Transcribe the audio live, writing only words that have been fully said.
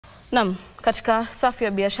Naam, katika safu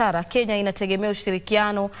ya biashara, Kenya inategemea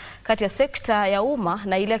ushirikiano kati ya sekta ya umma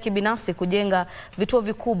na ile ya kibinafsi kujenga vituo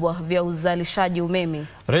vikubwa vya uzalishaji umeme.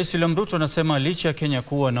 Rais William Ruto anasema licha ya Kenya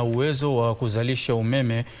kuwa na uwezo wa kuzalisha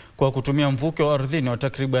umeme kwa kutumia mvuke wa ardhini wa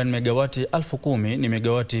takriban megawati 10,000, ni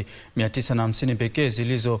megawati 950 pekee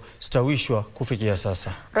zilizostawishwa kufikia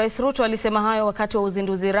sasa. Rais Ruto alisema hayo wakati wa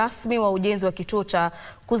uzinduzi rasmi wa ujenzi wa kituo cha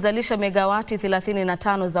kuzalisha megawati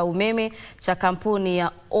 35 za umeme cha kampuni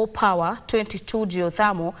ya Orpower Twenty-Two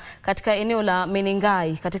Geothermal katika eneo la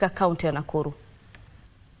Menengai katika kaunti ya Nakuru.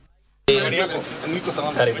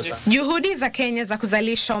 Juhudi za Kenya za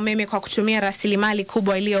kuzalisha umeme kwa kutumia rasilimali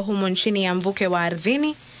kubwa iliyo humo nchini ya mvuke wa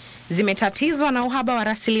ardhini zimetatizwa na uhaba wa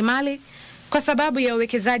rasilimali kwa sababu ya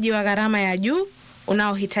uwekezaji wa gharama ya juu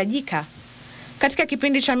unaohitajika. Katika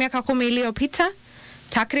kipindi cha miaka 10 iliyopita,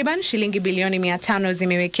 takriban shilingi bilioni 500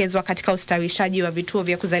 zimewekezwa katika ustawishaji wa vituo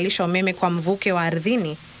vya kuzalisha umeme kwa mvuke wa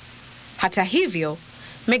ardhini. Hata hivyo,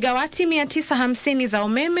 megawati 950 za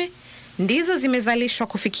umeme ndizo zimezalishwa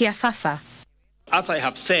kufikia sasa. As I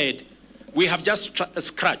have said, we have just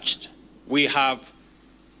scratched. We have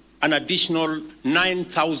an additional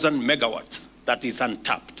 9,000 megawatts that is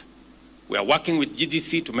untapped. We are working with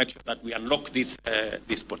GDC to make sure that we unlock this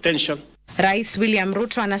potential. Rais William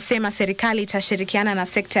Ruto anasema serikali itashirikiana na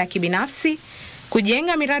sekta ya kibinafsi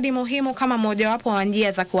kujenga miradi muhimu kama mojawapo wa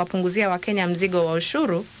njia za kuwapunguzia Wakenya mzigo wa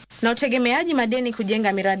ushuru na utegemeaji madeni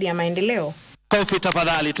kujenga miradi ya maendeleo. Kofi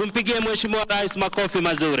tafadhali, tumpigie Mheshimiwa Rais makofi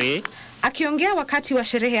mazuri. Akiongea wakati wa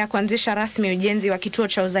sherehe ya kuanzisha rasmi ujenzi wa kituo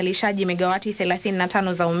cha uzalishaji megawati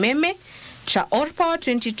 35 za umeme cha Orpower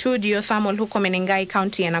Twenty-Two Geothermal huko Menengai,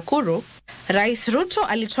 kaunti ya Nakuru, Rais Ruto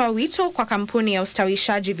alitoa wito kwa kampuni ya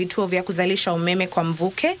ustawishaji vituo vya kuzalisha umeme kwa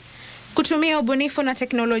mvuke kutumia ubunifu na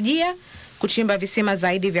teknolojia kuchimba visima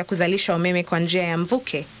zaidi vya kuzalisha umeme kwa njia ya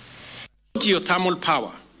mvuke. Geothermal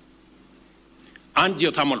power and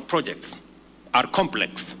geothermal projects are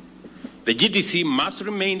complex. The GDC must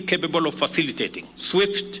remain capable of facilitating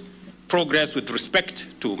swift progress with respect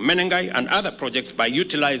to Menengai and other projects by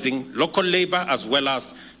utilizing local labor as well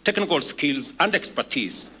as technical skills and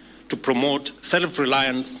expertise to promote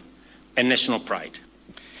self-reliance and national pride.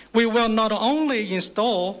 We will not only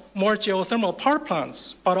install more geothermal power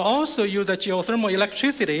plants, but also use the geothermal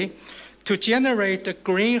electricity to generate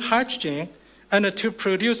green hydrogen and to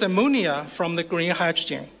produce ammonia from the green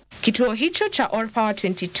hydrogen. Kituo hicho cha Orpower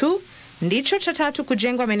 22 ndicho cha tatu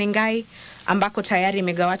kujengwa Menengai, ambako tayari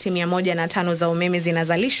megawati 105 za umeme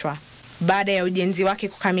zinazalishwa. Baada ya ujenzi wake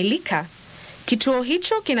kukamilika, kituo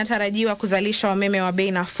hicho kinatarajiwa kuzalisha umeme wa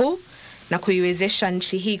bei nafuu na kuiwezesha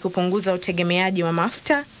nchi hii kupunguza utegemeaji wa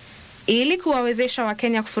mafuta ili kuwawezesha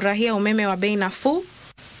Wakenya kufurahia umeme wa bei nafuu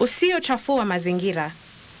usiochafua mazingira.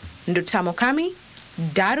 Ndutamo Kami,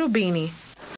 Darubini.